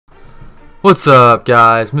What's up,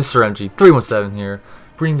 guys? Mr. MG317 here,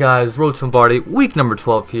 bringing guys Road to Lombardi, week number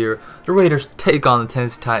 12 here. The Raiders take on the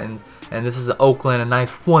Tennessee Titans, and this is Oakland, a nice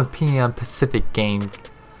 1 p.m. Pacific game.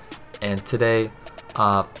 And today,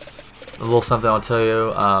 a little something I'll tell you.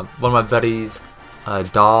 One of my buddies,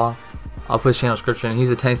 I'll put his channel description. He's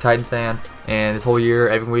a Tennessee Titan fan, and this whole year,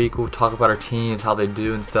 every week, we'll talk about our teams, how they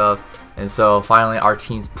do and stuff. And so finally, our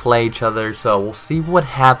teams play each other. So we'll see what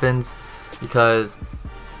happens, because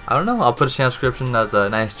I don't know, I'll put a channel description as a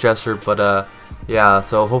nice gesture, but yeah,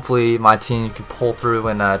 so hopefully my team can pull through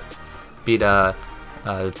and beat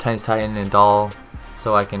Tennessee Titan and Dahl,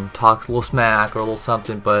 so I can talk a little smack or a little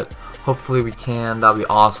something, but hopefully we can. That'll be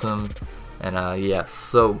awesome. And yes,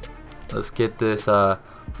 so let's get this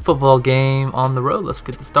football game on the road. Let's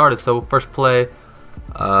get this started. So first play,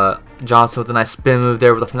 Johnson with a nice spin move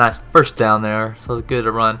there with a nice first down there, so it's good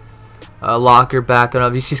to run. Locker backing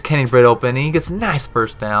up. He sees Kenny Britt open, and he gets a nice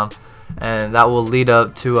first down, and that will lead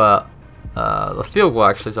up to a field goal.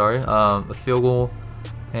 Actually, sorry, a field goal,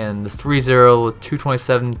 and this 3-0 with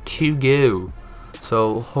 2:27 to go.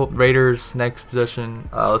 So hope Raiders next possession.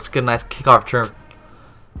 Let's get a nice kickoff return,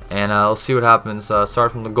 and let's see what happens.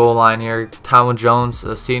 Start from the goal line here. Tywin Jones,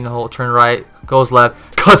 seeing the hole, turn right, goes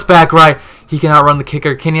left, cuts back right. He can outrun the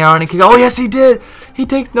kicker. Can he outrun the kicker? Oh yes, he did. He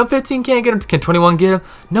takes no 15. Can't get him. Can 21 get him?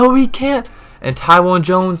 No, he can't. And Tywin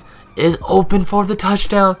Jones is open for the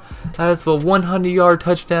touchdown. That is the 100-yard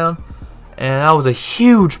touchdown, and that was a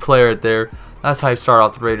huge play right there. That's how you start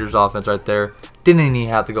off the Raiders offense right there. Didn't even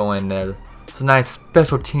have to go in there. It's a nice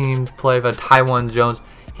special team play by Tywin Jones.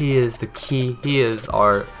 He is the key. He is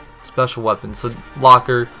our special weapon. So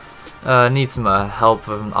Locker needs some help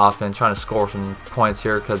from offense, trying to score some points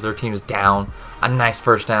here because their team is down. A nice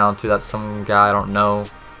first down to that some guy I don't know,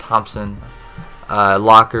 Thompson.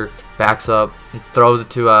 Locker backs up. He throws it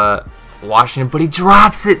to Washington, but he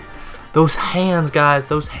drops it. Those hands, guys,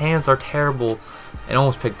 those hands are terrible. And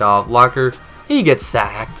almost picked off. Locker, he gets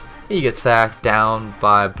sacked. He gets sacked down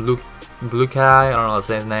by Blue Guy. I don't know how to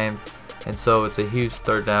say his name. And so it's a huge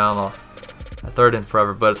third down. A third and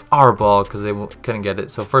forever, but it's our ball because they couldn't get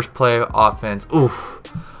it. So first play offense, oof,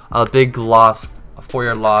 a big loss, a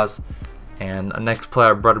 4-yard loss. And next play,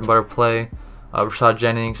 our bread and butter play, Rashad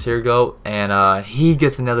Jennings, here we go, and he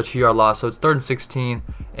gets another 2-yard loss. So it's 3rd and 16,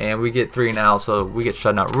 and we get 3 and out, so we get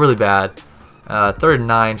shut out really bad. 3rd and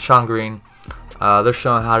 9, Sean Green, they're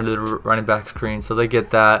showing how to do the running back screen, so they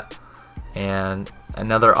get that. And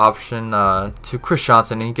another option to Chris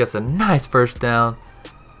Johnson, and he gets a nice first down.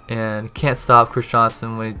 And can't stop Chris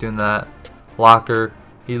Johnson when he's doing that. Locker,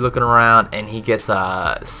 he's looking around, and he gets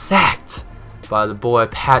sacked by the boy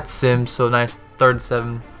Pat Sims. So nice 3rd and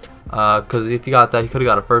 7, because if he got that, he could have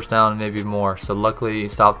got a first down and maybe more. So luckily he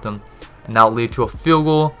stopped him, and now lead to a field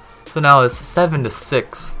goal. So now it's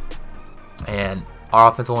 7-6, and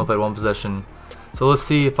our offense only played one possession. So let's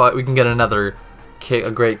see if we can get another kick,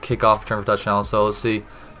 a great kickoff return for touchdown. So let's see.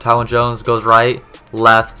 Tywin Jones goes right,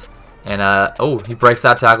 left. And oh, he breaks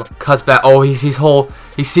that tackle, cuts back. Oh, he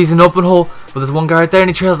sees an open hole with this one guy right there, and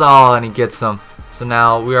he trails. Oh, and he gets them. So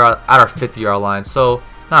now we are at our 50-yard line. So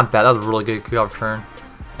not bad. That was a really good kickoff return.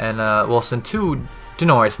 And Wilson to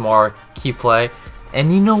Denoris Moore, key play.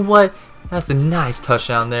 And you know what? That's a nice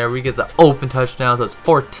touchdown there. We get the open touchdown, so it's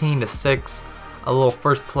 14-6. A little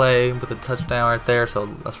first play with a touchdown right there. So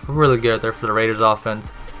that's really good there for the Raiders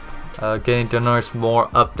offense. Getting Denoris Moore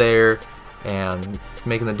up there and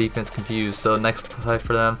making the defense confused. So next play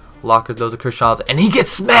for them, Locker throws a Chris Johnson, and he gets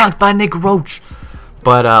smacked by Nick Roach.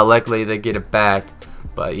 But luckily they get it back.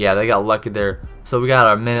 But yeah, they got lucky there. So we got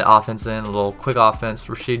our minute offense in, a little quick offense.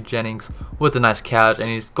 Rashad Jennings with a nice catch, and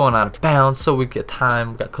he's going out of bounds. So we get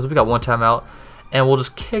time because we got one timeout, and we'll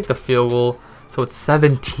just kick the field goal. So it's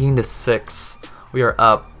 17-6. We are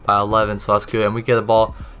up by 11, so that's good. And we get the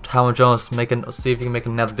ball. Tywin Jones see if he can make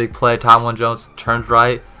another big play. Tywin Jones turns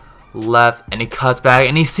right, left, and he cuts back,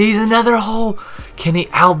 and he sees another hole. Can he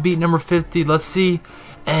outbeat number 50? Let's see.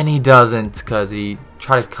 And he doesn't, because he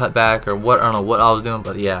tried to cut back or what. I don't know what I was doing,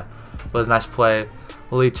 but yeah, it was a nice play.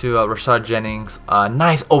 Will lead to Rashad Jennings,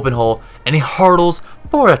 nice open hole, and he hurdles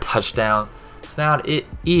for a touchdown. So now it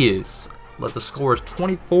is, the score is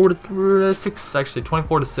 24-6, actually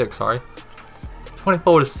 24-6, sorry,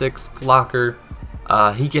 24-6. Locker,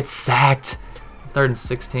 he gets sacked. 3rd and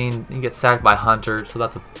 16, he gets sacked by Hunter, so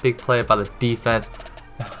that's a big play by the defense.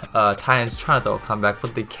 Titans trying to throw a comeback,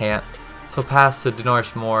 but they can't. So pass to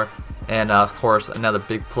Denoris Moore, and of course another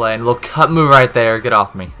big play, and a little cut move right there. Get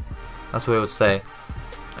off me. That's what he would say.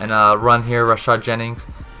 And run here, Rashad Jennings.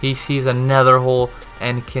 He sees another hole,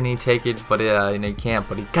 and can he take it? But he can't.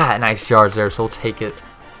 But he got nice yards there, so he'll take it.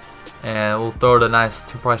 and we'll throw it a nice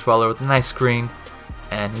to Bryce Weller with a nice screen,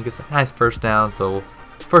 and he gets a nice first down. So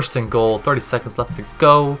first and goal, 30 seconds left to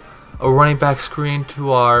go. A running back screen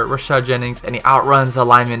to our Rashad Jennings, and he outruns the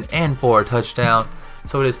lineman and for a touchdown.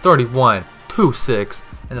 So it is 31-6,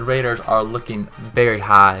 and the Raiders are looking very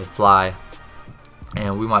high fly,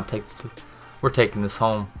 and we might take this we're taking this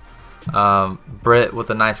home. Britt with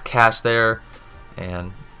a nice catch there,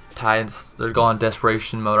 and Titans, they're going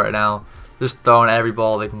desperation mode right now, just throwing every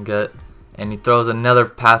ball they can get, and he throws another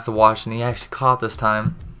pass to Washington. He actually caught this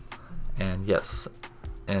time, and yes,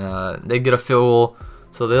 and they get a field goal.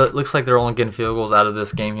 So it looks like they're only getting field goals out of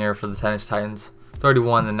this game here for the Tennessee Titans.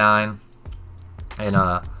 31-9, and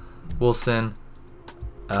Wilson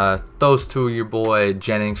throws to your boy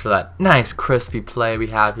Jennings for that nice crispy play we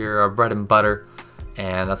have here, our bread and butter,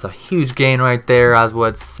 and that's a huge gain right there, as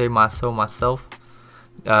would say myself.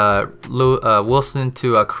 Wilson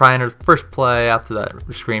to Kreiner, first play after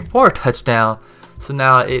that screen for a touchdown. So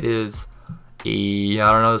now it is I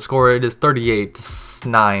don't know the score. It is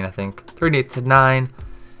 38-9, I think. 38-9,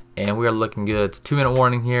 and we are looking good. It's 2-minute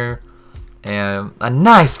warning here, and a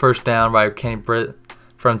nice first down by Kenny Britt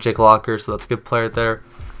from Jake Locker. So that's a good play right there.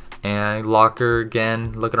 And Locker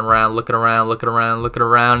again looking around,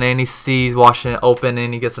 and he sees Washington open,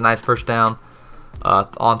 and he gets a nice first down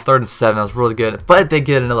on 3rd and 7. That was really good, but they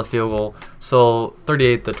get another field goal. So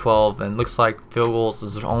 38-12, and looks like field goals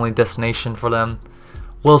is their only destination for them.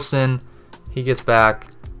 Wilson, he gets back,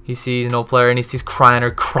 he sees no player, and he sees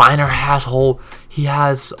Kreiner. Kreiner has hole, he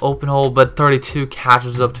has open hole, but 32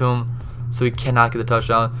 catches up to him, so he cannot get the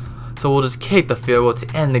touchdown. So we'll just kick the field goal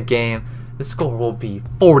to end the game. The score will be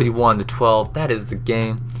 41-12. That is the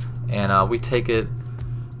game, and we take it.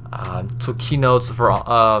 So keynotes for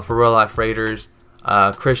real life Raiders.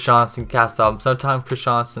 Chris Johnson cast up. Sometimes Chris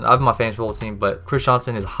Johnson, I have my fantasy football team, but Chris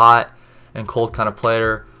Johnson is hot and cold kind of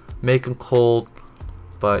player. Make him cold.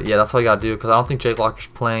 But yeah, that's all you gotta do, because I don't think Jake Locker's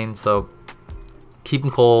playing. So keep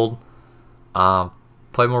him cold.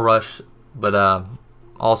 Play more rush, but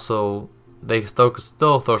also they still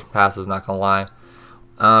throw some passes. Not gonna lie.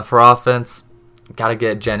 For offense, gotta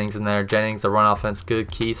get Jennings in there. Jennings, the run offense,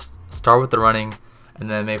 good key. Start with the running, and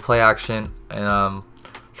then make play action and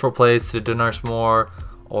short plays to Dennis Moore,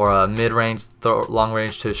 or mid-range, long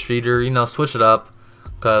range to Streeter. You know, switch it up,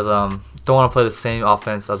 because don't want to play the same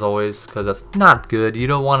offense as always, because that's not good. You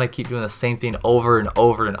don't want to keep doing the same thing over and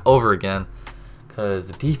over and over again, because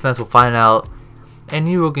the defense will find out, and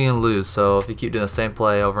you will gonna lose. So if you keep doing the same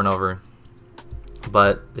play over and over.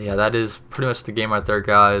 But yeah, that is pretty much the game right there,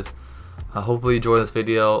 guys. Hopefully you enjoyed this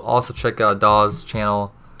video. Also check out Dawes'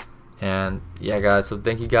 channel. And yeah, guys, so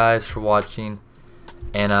thank you guys for watching,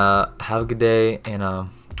 and have a good day, and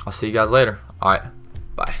I'll see you guys later. All right.